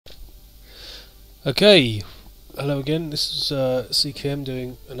Okay, hello again. This is CKM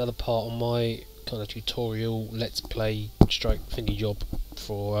doing another part on my kind of tutorial let's play strike thingy job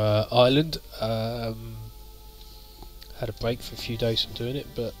for Ireland. Had a break for a few days from doing it,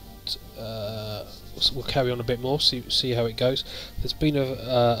 but we'll carry on a bit more, see how it goes. There's been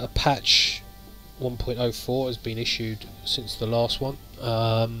a patch 1.04 has been issued since the last one.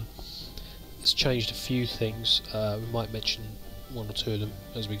 It's changed a few things. We might mention one or two of them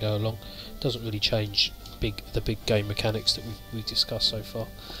as we go along. Doesn't really change the big game mechanics that we've discussed so far.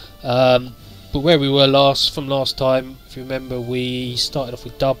 But where we were from last time, if you remember, we started off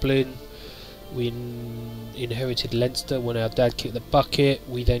with Dublin. We inherited Leinster when our dad kicked the bucket.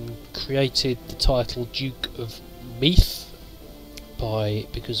 We then created the title Duke of Meath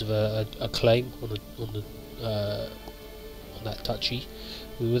because of a claim on that duchy.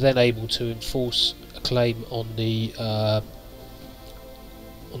 We were then able to enforce a claim on the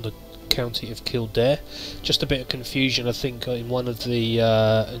county of Kildare. Just a bit of confusion, I think, in one of the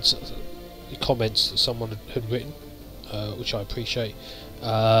comments that someone had written, which I appreciate.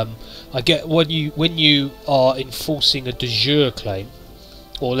 I get when you are enforcing a de jure claim,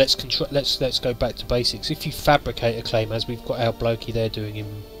 or let's go back to basics. If you fabricate a claim, as we've got our blokey there doing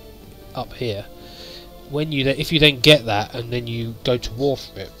him up here, if you then get that and then you go to war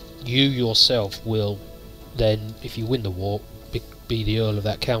for it, you yourself will then, if you win the war, be the Earl of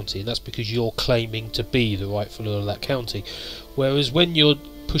that county, and that's because you're claiming to be the rightful Earl of that county. Whereas when you're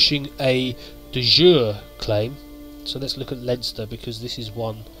pushing a de jure claim, so let's look at Leinster, because this is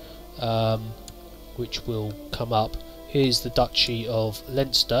one which will come up. Here's the Duchy of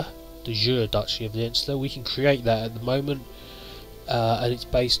Leinster, de jure Duchy of Leinster. We can create that at the moment, and it's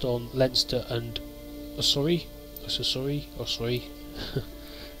based on Leinster and sorry.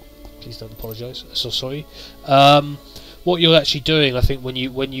 Please don't apologise. Sorry. What you're actually doing, I think,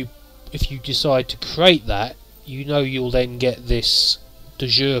 if you decide to create that, you know you'll then get this de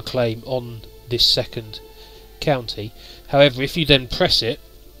jure claim on this second county. However, if you then press it,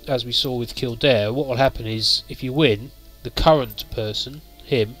 as we saw with Kildare, what will happen is, if you win, the current person,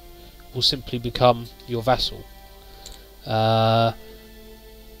 him, will simply become your vassal.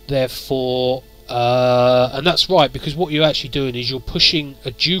 Therefore, and that's right, because what you're actually doing is you're pushing a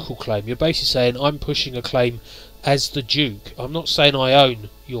ducal claim. You're basically saying, I'm pushing a claim as the Duke. I'm not saying I own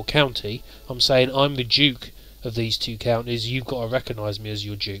your county, I'm saying I'm the Duke of these two counties, you've got to recognise me as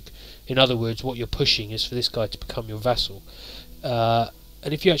your Duke. In other words, what you're pushing is for this guy to become your vassal. And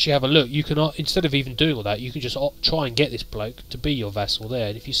if you actually have a look, you can, instead of even doing all that, you can just try and get this bloke to be your vassal there,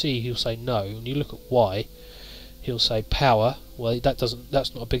 and if you see he'll say no, and you look at why, he'll say power. Well, that's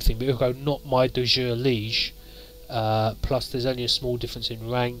not a big thing, but he'll go not my de jure liege, plus there's only a small difference in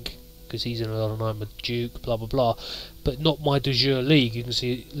rank, because he's an earl and I'm a duke, blah blah blah, but not my de jure liege. You can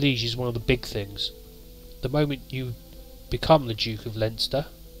see liege is one of the big things. The moment you become the Duke of Leinster,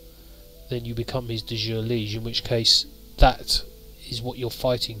 then you become his de jure liege, in which case that is what you're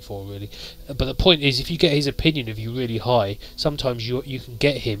fighting for, really. But the point is, if you get his opinion of you really high, sometimes you can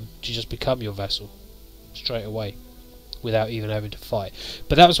get him to just become your vassal straight away, without even having to fight.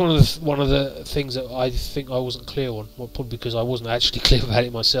 But that was one of the things that I think I wasn't clear on. Well, probably because I wasn't actually clear about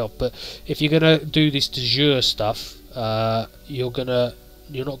it myself. But if you're gonna do this de jure stuff, you're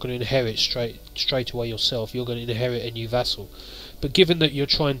not gonna inherit straight away yourself. You're gonna inherit a new vassal. But given that you're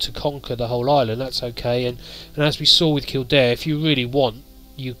trying to conquer the whole island, that's okay. And as we saw with Kildare, if you really want,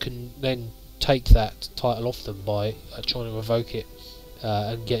 you can then take that title off them by trying to revoke it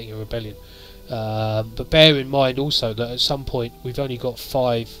and getting a rebellion. But bear in mind also that at some point we've only got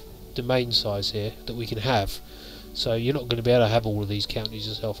 5 domain size here that we can have, so you're not going to be able to have all of these counties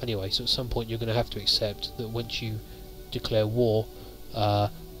yourself anyway. So at some point you're going to have to accept that once you declare war,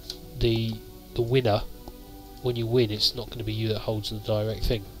 the winner, when you win, it's not going to be you that holds the direct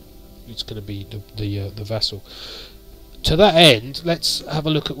thing. It's going to be the vassal. To that end, let's have a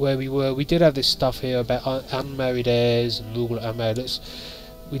look at where we were. We did have this stuff here about unmarried heirs and rule unmarried.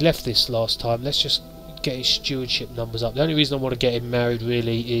 We left this last time. Let's just get his stewardship numbers up. The only reason I want to get him married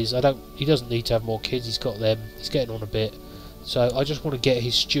really is he doesn't need to have more kids. He's got them. He's getting on a bit. So I just want to get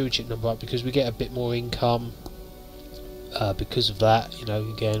his stewardship number up, because we get a bit more income because of that. You know,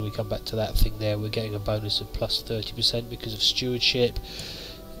 again, we come back to that thing there. We're getting a bonus of plus 30% because of stewardship.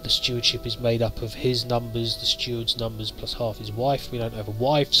 The stewardship is made up of his numbers, the steward's numbers, plus half his wife. We don't have a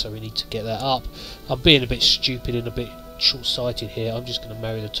wife, so we need to get that up. I'm being a bit stupid and a bit short-sighted here. I'm just going to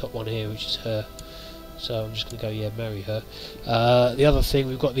marry the top one here, which is her. So I'm just going to go, yeah, marry her. The other thing,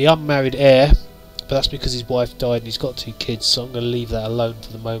 we've got the unmarried heir, but that's because his wife died and he's got 2 kids, so I'm going to leave that alone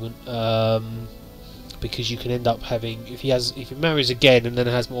for the moment. because you can end up having, if he marries again and then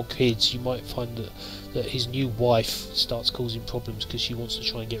has more kids, you might find that his new wife starts causing problems because she wants to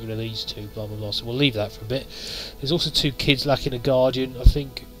try and get rid of these two, blah blah blah. So we'll leave that for a bit. There's also 2 kids lacking a guardian, I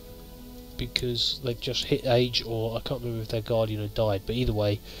think, because they've just hit age, or I can't remember if their guardian had died, but either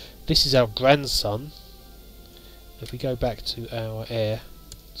way, this is our grandson. If we go back to our heir,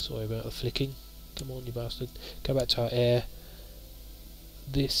 sorry about the flicking, come on you bastard, go back to our heir,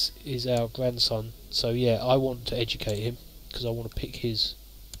 this is our grandson. So yeah, I want to educate him because I want to pick his,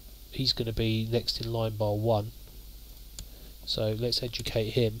 he's going to be next in line bar 1, so let's educate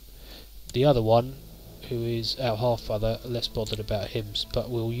him. The other one, who is our half brother, less bothered about him, but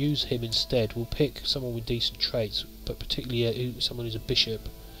we'll use him instead. We'll pick someone with decent traits, but particularly someone who's a bishop,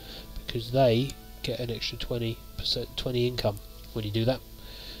 because they get an extra 20% income when you do that,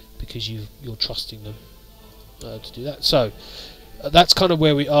 because you're trusting them to do that. So that's kind of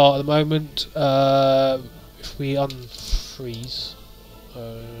where we are at the moment. If we unfreeze,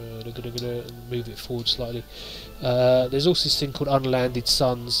 move it forward slightly, there's also this thing called unlanded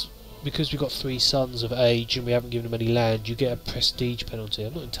sons. Because we've got 3 sons of age and we haven't given them any land, you get a prestige penalty.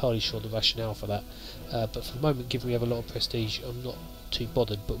 I'm not entirely sure the rationale for that, but for the moment, given we have a lot of prestige, I'm not too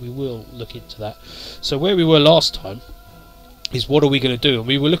bothered, but we will look into that. So where we were last time is, what are we going to do? And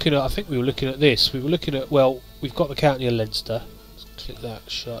we were looking at, I think we were looking at this, we were looking at, well, we've got the county of Leinster, let's click that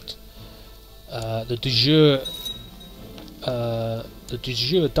shut, the de jure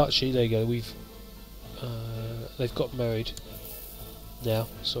duchy, there you go, they've got married now.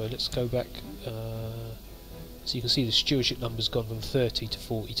 Sorry, let's go back, so you can see the stewardship number's gone from 30 to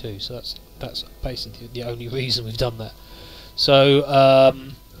 42, so that's basically the only reason we've done that. So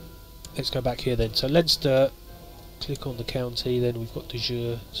let's go back here then. So Leinster, click on the county, then we've got de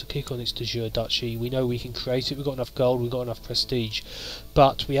jure, so click on its de jure duchy. We know we can create it, we've got enough gold, we've got enough prestige,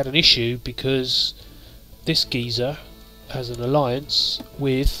 but we had an issue because this geezer has an alliance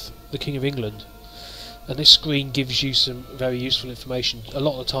with the King of England. And this screen gives you some very useful information. A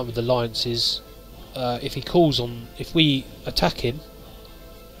lot of the time with alliances, if we attack him,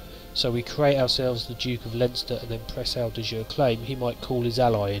 so we create ourselves the Duke of Leinster and then press our de jure claim, he might call his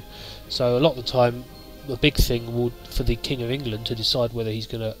ally in. So a lot of the time, the big thing for the King of England to decide whether he's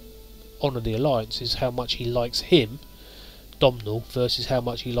going to honour the alliance is how much he likes him, Domhnall, versus how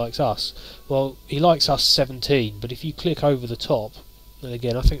much he likes us. Well, he likes us 17, but if you click over the top, and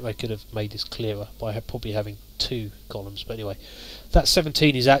again, I think they could have made this clearer by probably having 2 columns, but anyway, that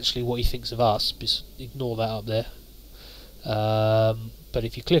 17 is actually what he thinks of us. Just ignore that up there. But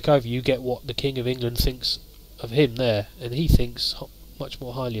if you click over, you get what the King of England thinks of him there, and he thinks much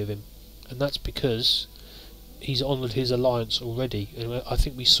more highly of him, and that's because he's honoured his alliance already. And I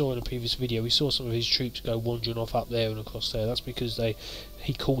think we saw in a previous video, we saw some of his troops go wandering off up there and across there. That's because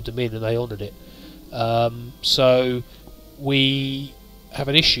he called them in and they honoured it. So we have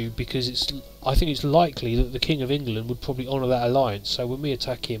an issue because I think it's likely that the King of England would probably honour that alliance, so when we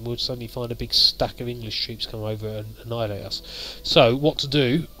attack him we'll suddenly find a big stack of English troops come over and annihilate us. So what to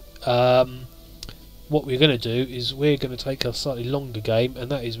do, what we're going to do is we're going to take a slightly longer game,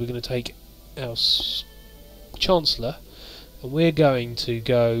 and that is we're going to take our Chancellor and we're going to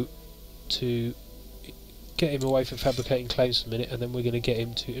go to get him away from fabricating claims for a minute, and then we're going to get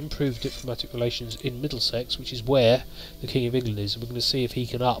him to improve diplomatic relations in Middlesex, which is where the King of England is. And we're going to see if he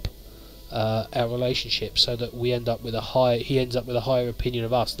can up our relationship so that we end up with he ends up with a higher opinion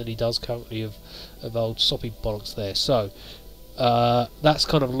of us than he does currently of old soppy bollocks there. So that's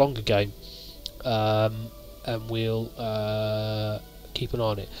kind of a longer game, and we'll keep an eye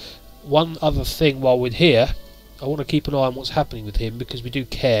on it. One other thing while we're here, I want to keep an eye on what's happening with him, because we do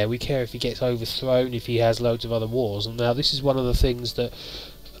care. We care if he gets overthrown, if he has loads of other wars. And now this is one of the things that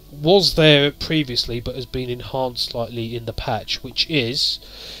was there previously but has been enhanced slightly in the patch, which is,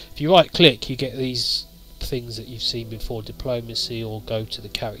 if you right click you get these things that you've seen before, diplomacy or go to the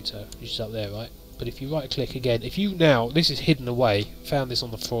character, which is up there, right? But if you right click again, if you now, this is hidden away, found this on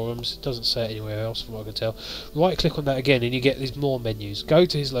the forums, it doesn't say it anywhere else from what I can tell, right click on that again and you get these more menus. Go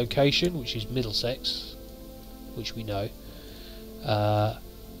to his location, which is Middlesex, which we know,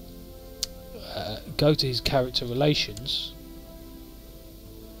 go to his character relations,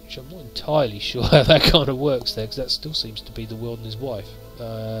 which I'm not entirely sure how that kind of works there, because that still seems to be the world and his wife,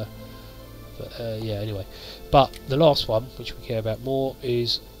 but yeah, anyway. But the last one, which we care about more,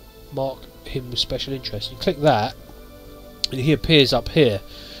 is mark him with special interest. You click that and he appears up here,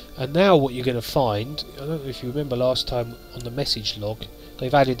 and now what you're going to find, I don't know if you remember last time on the message log,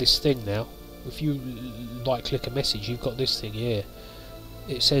 they've added this thing now. If you right click a message, you've got this thing here.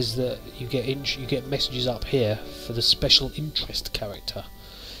 It says that you get messages up here for the special interest character.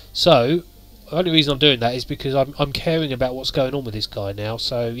 So The only reason I'm doing that is because I'm caring about what's going on with this guy now.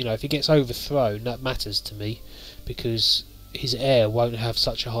 So you know, if he gets overthrown, that matters to me, because his heir won't have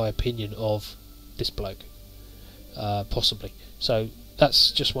such a high opinion of this bloke, possibly. So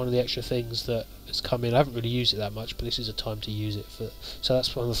that's just one of the extra things that has come in. I haven't really used it that much, but this is a time to use it for. So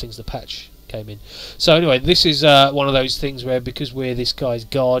that's one of the things the patch came in. So anyway, this is one of those things where, because we're this guy's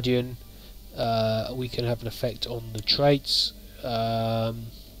guardian, we can have an effect on the traits.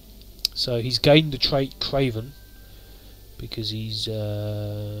 So he's gained the trait Craven because he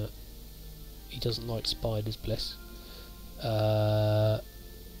doesn't like spiders, bless.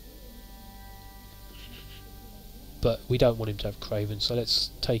 But we don't want him to have Craven, so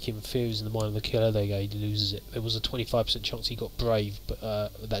let's take him. Fear is in the mind of the killer. There you go, he loses it. There was a 25% chance he got Brave, but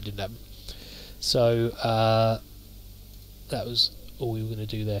that didn't happen. So that was all we were going to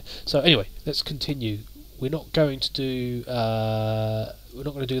do there. So anyway, let's continue. We're not going to do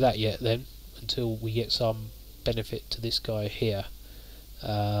that yet then, until we get some benefit to this guy here.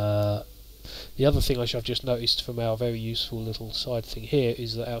 The other thing I've just noticed from our very useful little side thing here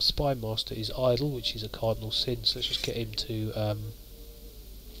is that our Spy Master is idle, which is a cardinal sin, so let's just get him to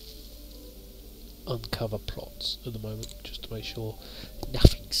uncover plots at the moment, just to make sure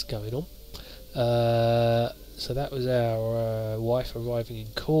nothing's going on. So that was our wife arriving in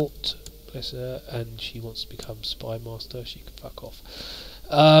court, bless her, and she wants to become Spy Master. She can fuck off.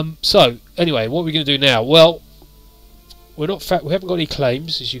 So anyway, what are we going to do now? Well, we haven't got any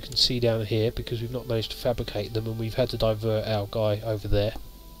claims, as you can see down here, because we've not managed to fabricate them, and we've had to divert our guy over there.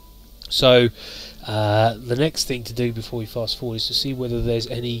 So the next thing to do before we fast forward is to see whether there's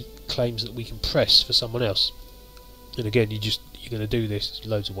any claims that we can press for someone else. And again, you're going to do this. There's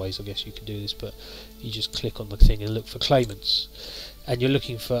loads of ways, I guess, you can do this, but you just click on the thing and look for claimants, and you're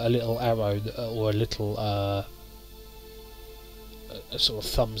looking for a little arrow or a little a sort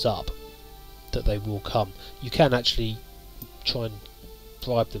of thumbs up that they will come. You can actually try and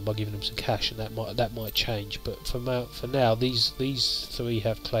bribe them by giving them some cash, and that might change. But for now, these three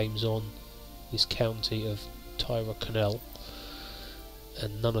have claims on this county of Tyrconnell,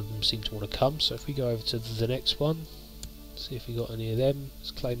 and none of them seem to want to come. So if we go over to the next one, see if we got any of them.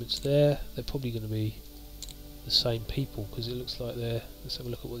 There's claimants there. They're probably going to be the same people, because it looks like they're. Let's have a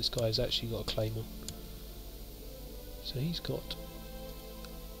look at what this guy has actually got a claim on. So he's got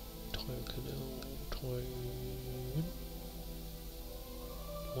Tyrconnell.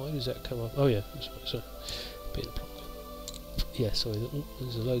 Why does that come up? Oh yeah, that's right. So, bit of plot. Yeah, sorry.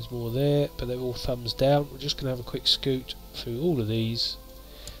 There's loads more there, but they're all thumbs down. We're just going to have a quick scoot through all of these.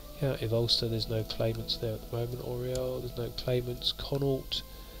 County of Ulster, there's no claimants there at the moment. Oriel, there's no claimants. Connaught,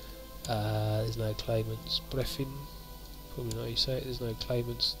 there's no claimants. Breffin, probably not how you say it. There's no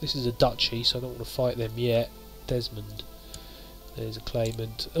claimants. This is a duchy, so I don't want to fight them yet. Desmond, there's a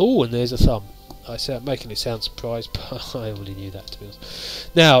claimant. Oh, and there's a thumb. I say I'm making it sound surprised, but I already knew that, to be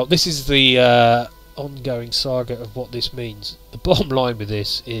honest. Now, this is the ongoing saga of what this means. The bottom line with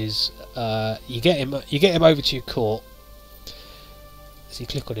this is you get him over to your court. So you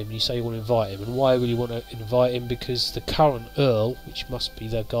click on him and you say you want to invite him. And why will you want to invite him? Because the current Earl, which must be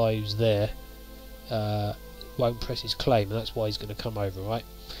the guy who's there, won't press his claim, and that's why he's going to come over, right?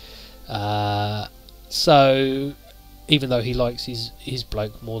 So even though he likes his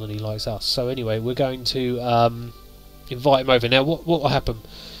bloke more than he likes us. So anyway, we're going to invite him over. Now what will happen?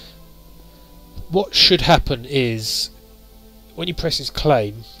 What should happen is, when you press his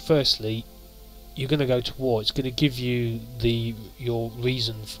claim, firstly you're going to go to war. It's going to give you your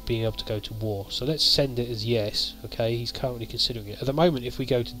reason for being able to go to war. So let's send it as yes. Okay, he's currently considering it. At the moment, if we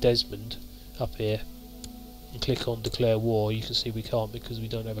go to Desmond up here and click on declare war, you can see we can't, because we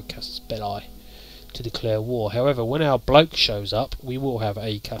don't have a casus belli to declare war. However, when our bloke shows up, we will have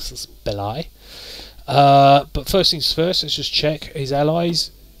a casus belli. But first things first, let's just check his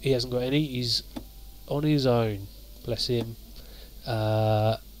allies. He hasn't got any. He's on his own, bless him.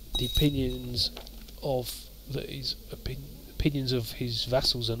 The opinions of his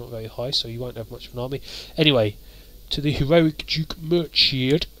vassals are not very high, so he won't have much of an army. Anyway, to the heroic Duke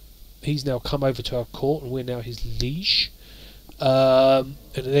Murchard, he's now come over to our court, and we're now his liege. And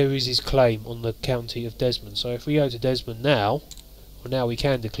there is his claim on the county of Desmond. So if we go to Desmond now, well, now we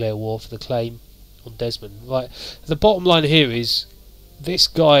can declare war for the claim on Desmond. Right. The bottom line here is, this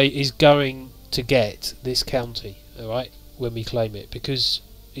guy is going to get this county, alright, when we claim it, because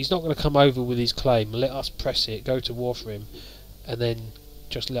he's not going to come over with his claim, let us press it, go to war for him, and then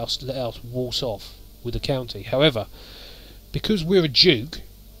just let us waltz off with the county. However, because we're a duke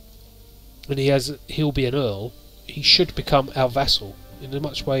and he'll be an earl, he should become our vassal in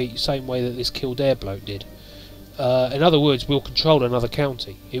the same way that this Kildare bloke did. In other words, we'll control another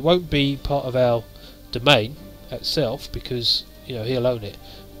county. It won't be part of our domain itself because he'll own it.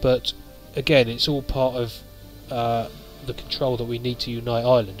 But again, it's all part of the control that we need to unite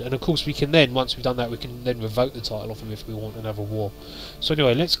Ireland. And of course, we can then, once we've done that, we can then revoke the title off him if we want another war. So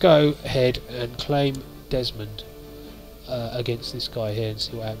anyway, let's go ahead and claim Desmond against this guy here and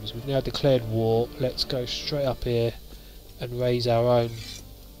see what happens. We've now declared war. Let's go straight up here and raise our own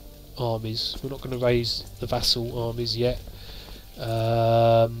armies. We're not going to raise the vassal armies yet.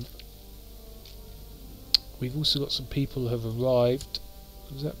 We've also got some people who have arrived.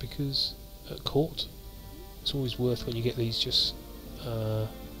 Is that because at court? It's always worth when you get these just I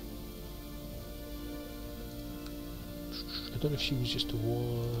don't know if she was just a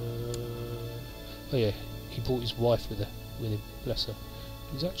oh yeah, he brought his wife with him, bless her.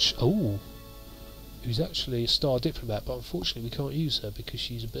 Who's actually a star diplomat, but unfortunately we can't use her because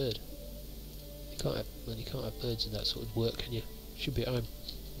she's a bird. You can't have birds in that sort of work, can you? Should be at home,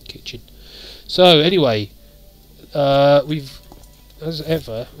 kitchen. So anyway, we've, as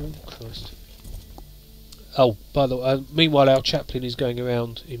ever, oh Christ. Oh, by the way, meanwhile our chaplain is going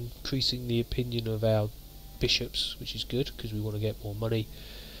around increasing the opinion of our bishops, which is good because we want to get more money.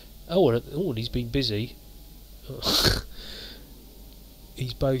 And he's been busy.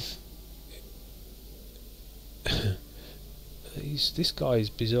 He's both. This guy is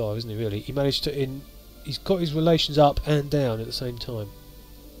bizarre, isn't he? Really, he managed to he's got his relations up and down at the same time.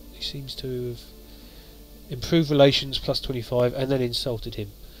 He seems to have improved relations plus 25, and then insulted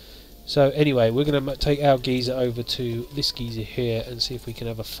him. So anyway, we're going to take our geezer over to this geezer here and see if we can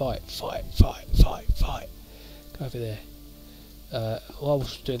have a fight. Go over there. While we're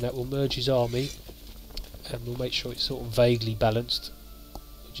doing that, we'll merge his army and we'll make sure it's sort of vaguely balanced,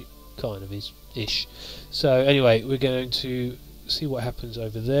 which it kind of is ish. So anyway, we're going to see what happens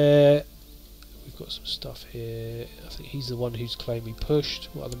over there. We've got some stuff here. I think he's the one whose claim we pushed.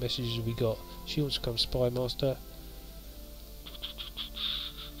 What other messages have we got? She wants to become spy master.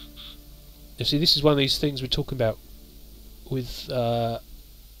 You see, this is one of these things we're talking about with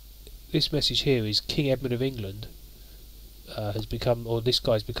this message here is King Edmund of England has become, or this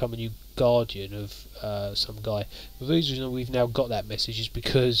guy's become a new guardian of some guy. The reason we've now got that message is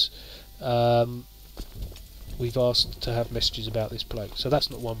because we've asked to have messages about this bloke, so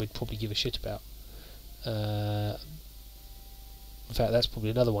that's not one we'd probably give a shit about. In fact, that's probably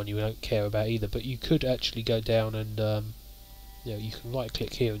another one you don't care about either, but you could actually go down and you can right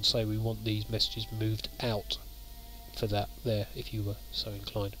click here and say we want these messages moved out for that there, if you were so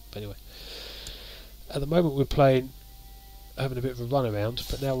inclined. But anyway, at the moment we're playing, having a bit of a run around,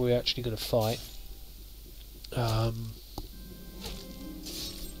 but now we're actually going to fight.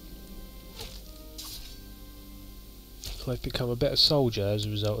 I've become a better soldier as a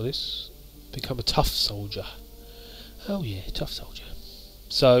result of this. Become a tough soldier. Oh yeah, tough soldier.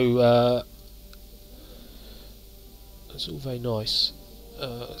 So that's all very nice.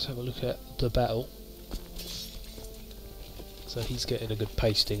 Let's have a look at the battle. So he's getting a good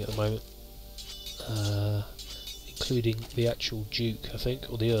pasting at the moment, including the actual Duke, I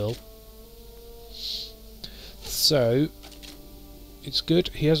think, or the Earl. So it's good.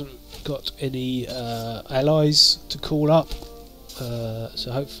 He hasn't got any allies to call up,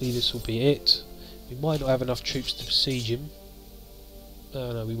 so hopefully this will be it. We might not have enough troops to besiege him.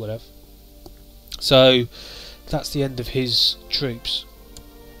 No, we will have. So that's the end of his troops.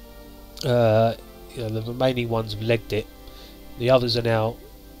 The remaining ones have legged it. The others are now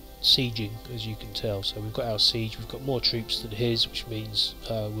sieging, as you can tell. So we've got our siege. We've got more troops than his, which means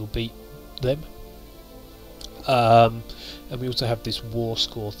we'll beat them. And we also have this war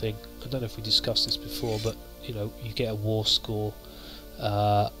score thing. I don't know if we discussed this before, but you get a war score,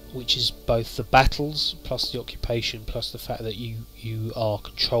 which is both the battles plus the occupation plus the fact that you are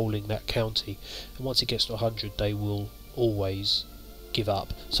controlling that county. And once it gets to 100, they will always give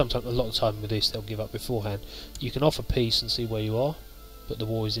up. Sometimes, a lot of the time with this, they'll give up beforehand. You can offer peace and see where you are, but the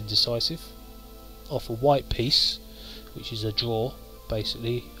war is indecisive. Offer white peace, which is a draw.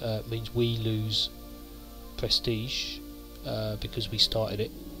 Basically, means we lose prestige because we started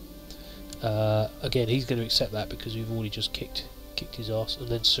it. Again, he's going to accept that because we've already just kicked his ass. And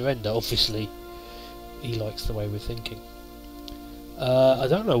then surrender, obviously he likes the way we're thinking. I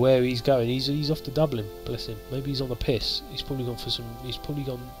don't know where he's going. He's off to Dublin, bless him. Maybe he's on the piss. He's probably gone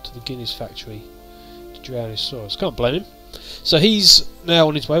to the Guinness factory to drown his sorrows. Can't blame him. So he's now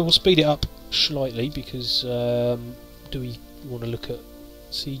on his way. We'll speed it up slightly because do we want to look at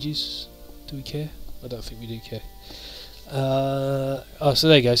sieges? Do we care? I don't think we do care. So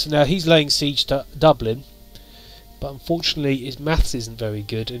there you go. So now he's laying siege to Dublin, but unfortunately his maths isn't very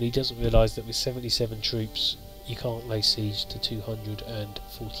good, and he doesn't realise that with 77 troops you can't lay siege to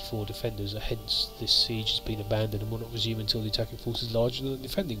 244 defenders, hence this siege has been abandoned and will not resume until the attacking force is larger than the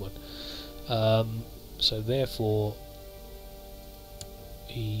defending one. So therefore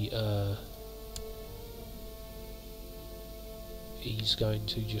he's going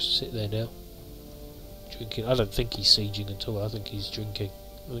to just sit there now, drinking. I don't think he's sieging at all, I think he's drinking.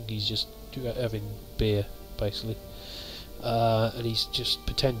 I think he's just having beer, basically. And he's just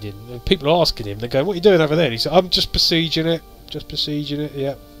pretending. And people are asking him, they're going, "What are you doing over there?" And he said, "I'm just besieging it, just besieging it,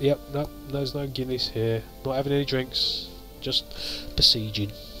 yep, no, there's no Guinness here, not having any drinks, just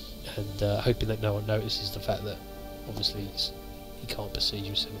besieging." And hoping that no one notices the fact that obviously he can't besiege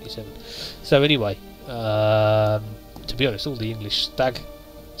with 77. So anyway, to be honest, all the English stag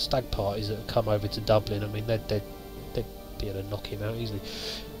parties that have come over to Dublin, I mean, they'd be able to knock him out easily.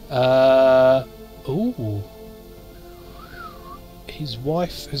 Ooh, his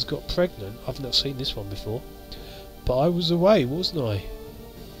wife has got pregnant. I've not seen this one before, but I was away, wasn't I?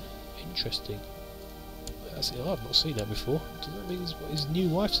 Interesting. I've not seen that before. Does that mean his new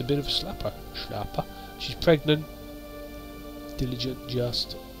wife's a bit of a slapper? She's pregnant, diligent,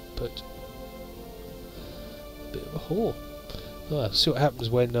 just, but a bit of a whore. Oh, see what happens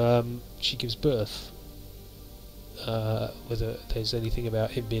when she gives birth. Whether there's anything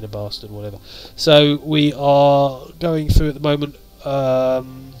about him being a bastard or whatever. So we are going through at the moment.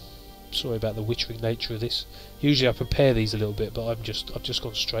 Sorry about the wittering nature of this. Usually I prepare these a little bit, but I've just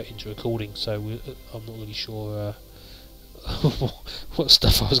gone straight into recording, so I'm not really sure what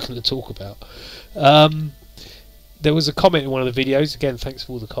stuff I was going to talk about. There was a comment in one of the videos. Again, thanks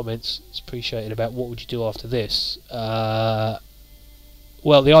for all the comments. It's appreciated, about what would you do after this. Well,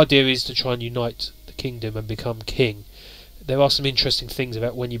 the idea is to try and unite the kingdom and become king. There are some interesting things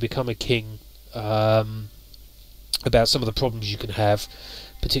about when you become a king, about some of the problems you can have,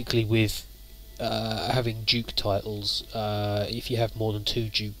 particularly with having duke titles. If you have more than 2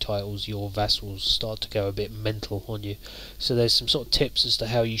 duke titles, your vassals start to go a bit mental on you. So there's some sort of tips as to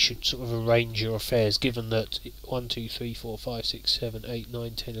how you should sort of arrange your affairs, given that 1, 2, 3, 4, 5, 6, 7, 8,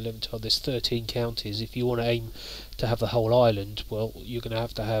 9, 10, 11, 12, there's 13 counties. If you want to aim to have the whole island, well, you're going to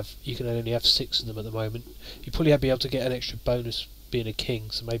have, you can only have 6 of them at the moment. You probably be able to get an extra bonus being a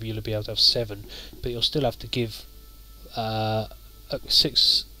king, so maybe you'll be able to have 7, but you'll still have to give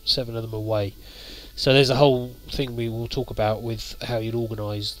 6, 7 of them away. So there's a whole thing we will talk about with how you'd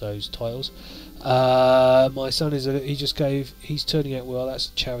organise those titles. My son is he's turning out well. That's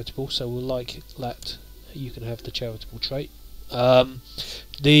charitable, so we'll like that. You can have the charitable trait. So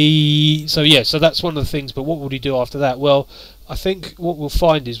that's one of the things. But what would he do after that? Well, I think what we'll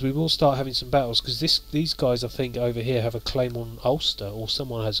find is we will start having some battles, because these guys, I think, over here have a claim on Ulster, or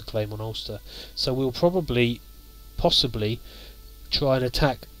someone has a claim on Ulster. So we'll possibly try and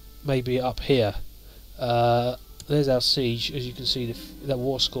attack maybe up here. There's our siege. As you can see, that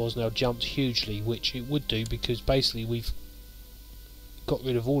war score's now jumped hugely, which it would do because basically we've got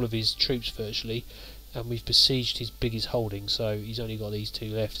rid of all of his troops virtually, and we've besieged his biggest holding, so he's only got these 2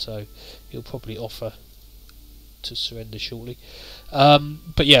 left, so he'll probably offer to surrender shortly.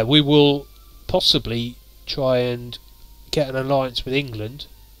 But yeah, we will possibly try and get an alliance with England,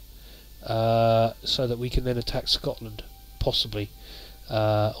 so that we can then attack Scotland, possibly.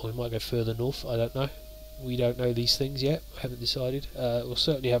 Or we might go further north, I don't know. We don't know these things yet, haven't decided. We'll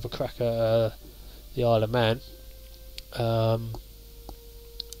certainly have a crack at the Isle of Man.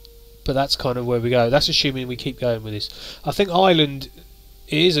 But that's kind of where we go. That's assuming we keep going with this. I think Ireland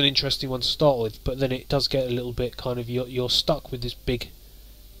is an interesting one to start with, but then it does get a little bit kind of, you're stuck with this big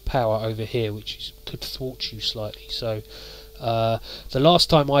power over here, which could thwart you slightly. So the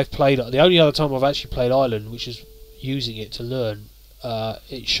last time I've played, the only other time I've actually played Ireland, which is using it to learn,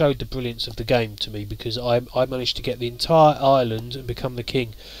 it showed the brilliance of the game to me, because I managed to get the entire island and become the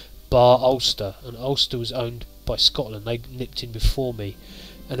king, bar Ulster, and Ulster was owned by Scotland. They nipped in before me,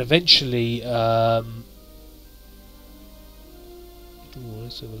 and eventually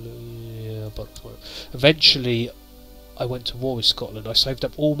eventually I went to war with Scotland. I saved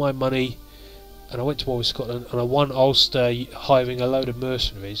up all my money and I went to war with Scotland, and I won Ulster hiring a load of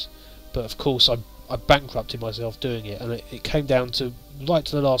mercenaries, but of course I bankrupted myself doing it, and it came down to right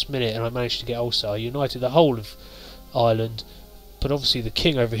to the last minute, and I managed to get Ulster. I united the whole of Ireland, but obviously the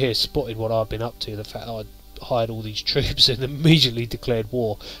king over here spotted what I'd been up to, the fact that I'd hired all these troops, and immediately declared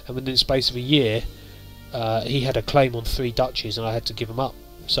war, and within the space of a year he had a claim on 3 duchies and I had to give them up.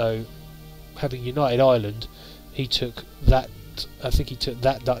 So having united Ireland, he took that, I think he took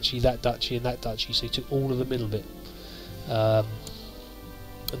that duchy and that duchy, so he took all of the middle bit.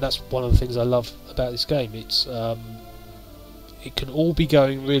 And that's one of the things I love about this game. It's it can all be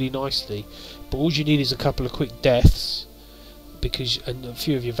going really nicely, but all you need is a couple of quick deaths, and a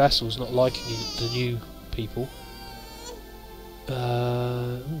few of your vassals not liking you, the new people.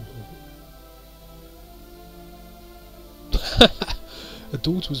 A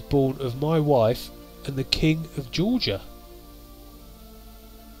daughter was born of my wife and the King of Georgia.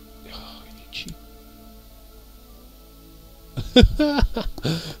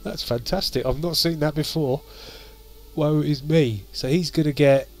 That's fantastic. I've not seen that before. Woe is me. So he's going to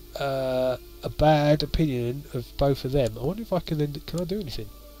get a bad opinion of both of them. I wonder if I can then... Can I do anything?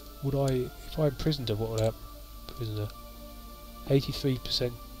 Would I... If I imprisoned her, what would happen? Prisoner.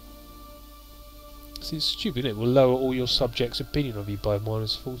 83%. See, it's stupid, isn't it? Will lower all your subjects' opinion of you by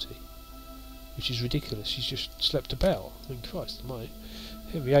 -40. Which is ridiculous. She's just slept about. I mean, Christ almighty.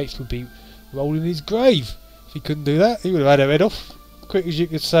 Henry VIII would be rolling in his grave. If he couldn't do that, he would have had her head off. Quick as you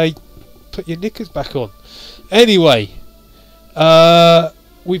could say, put your knickers back on. Anyway,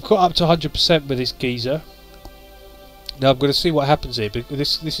 we've got up to 100% with this geezer. Now I'm going to see what happens here,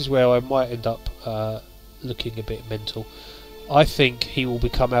 because this is where I might end up looking a bit mental. I think he will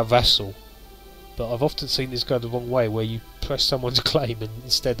become our vassal, but I've often seen this go the wrong way, where you press someone's claim and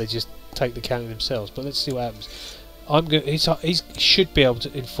instead they just take the county themselves. But let's see what happens. He should be able to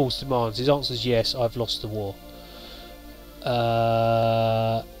enforce demands. His answer is yes, I've lost the war.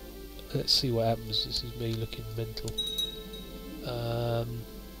 Let's see what happens. This is me looking mental.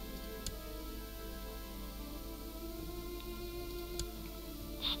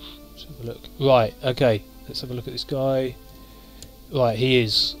 Let's have a look. Right, okay. Let's have a look at this guy. Right,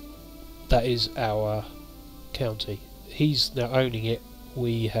 that is our county. He's now owning it.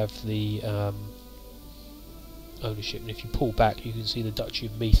 We have the ownership, and if you pull back you can see the Duchy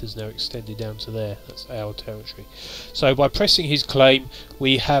of Meath is now extended down to there. That's our territory. So by pressing his claim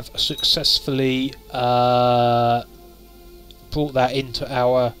we have successfully brought that into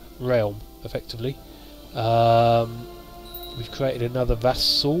our realm effectively. We've created another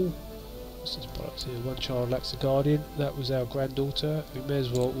vassal. What's this product here? One child lacks a guardian. That was our granddaughter. We may as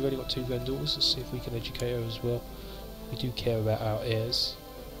well, we've only got 2 granddaughters. Let's see if we can educate her as well. We do care about our heirs,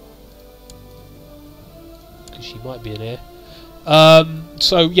 because she might be an heir.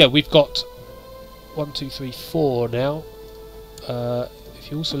 So yeah, we've got 1, 2, 3, 4 now. If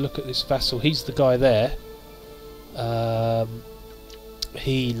you also look at this vassal, he's the guy there.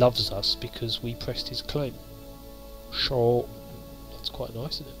 He loves us because we pressed his claim. So that's quite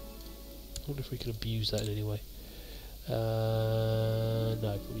nice, isn't it? I wonder if we can abuse that in any way.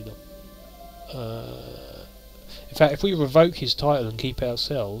 No, probably not. In fact, if we revoke his title and keep it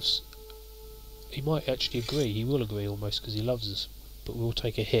ourselves, he might actually agree. He will agree almost, because he loves us, but we'll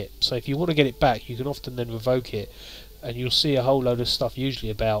take a hit. So if you want to get it back, you can often then revoke it, and you'll see a whole load of stuff usually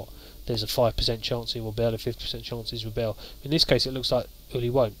about there's a 5% chance he will rebel, a 50% chance he's rebel. In this case it looks like, well, he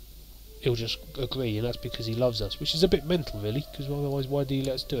won't. He'll just agree, and that's because he loves us, which is a bit mental really, because otherwise why do you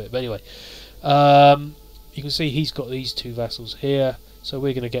let us do it? But anyway, you can see he's got these 2 vassals here, so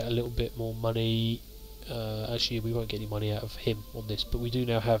we're going to get a little bit more money. Actually we won't get any money out of him on this, but we do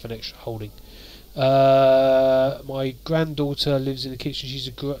now have an extra holding. My granddaughter lives in the kitchen. She's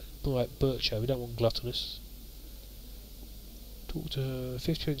a right butcher. We don't want gluttonous. Daughter,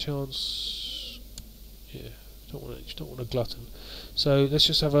 50% chance. Yeah, don't want a glutton. So let's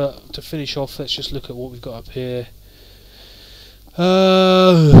just have to finish off. Let's just look at what we've got up here.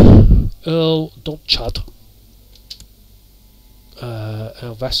 Earl Donchad,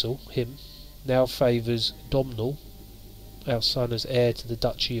 our vassal, him, now favours Domnall, our son, as heir to the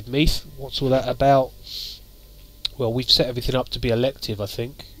Duchy of Meath. What's all that about? Well, we've set everything up to be elective, I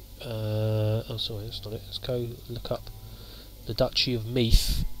think. Oh, sorry, that's not it. Let's go look up. The Duchy of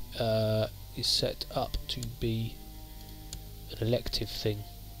Meath is set up to be an elective thing.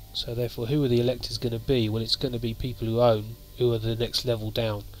 So therefore, who are the electors going to be? Well, it's going to be people who own, who are the next level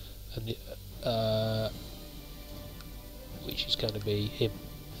down, and which is going to be him,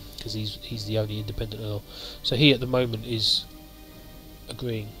 because he's the only independent earl. So he at the moment is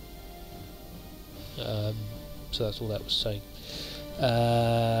agreeing. So that's all that was saying.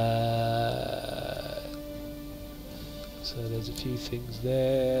 So there's a few things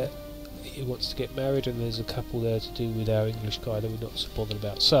there. He wants to get married, and there's a couple there to do with our English guy that we're not so bothered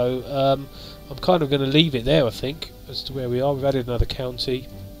about. So I'm kind of going to leave it there, I think, as to where we are. We've added another county.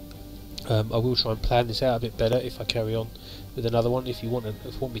 I will try and plan this out a bit better if I carry on with another one, if you want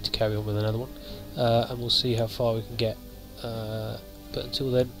me to carry on with another one, and we'll see how far we can get. But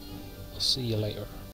until then, I'll see you later.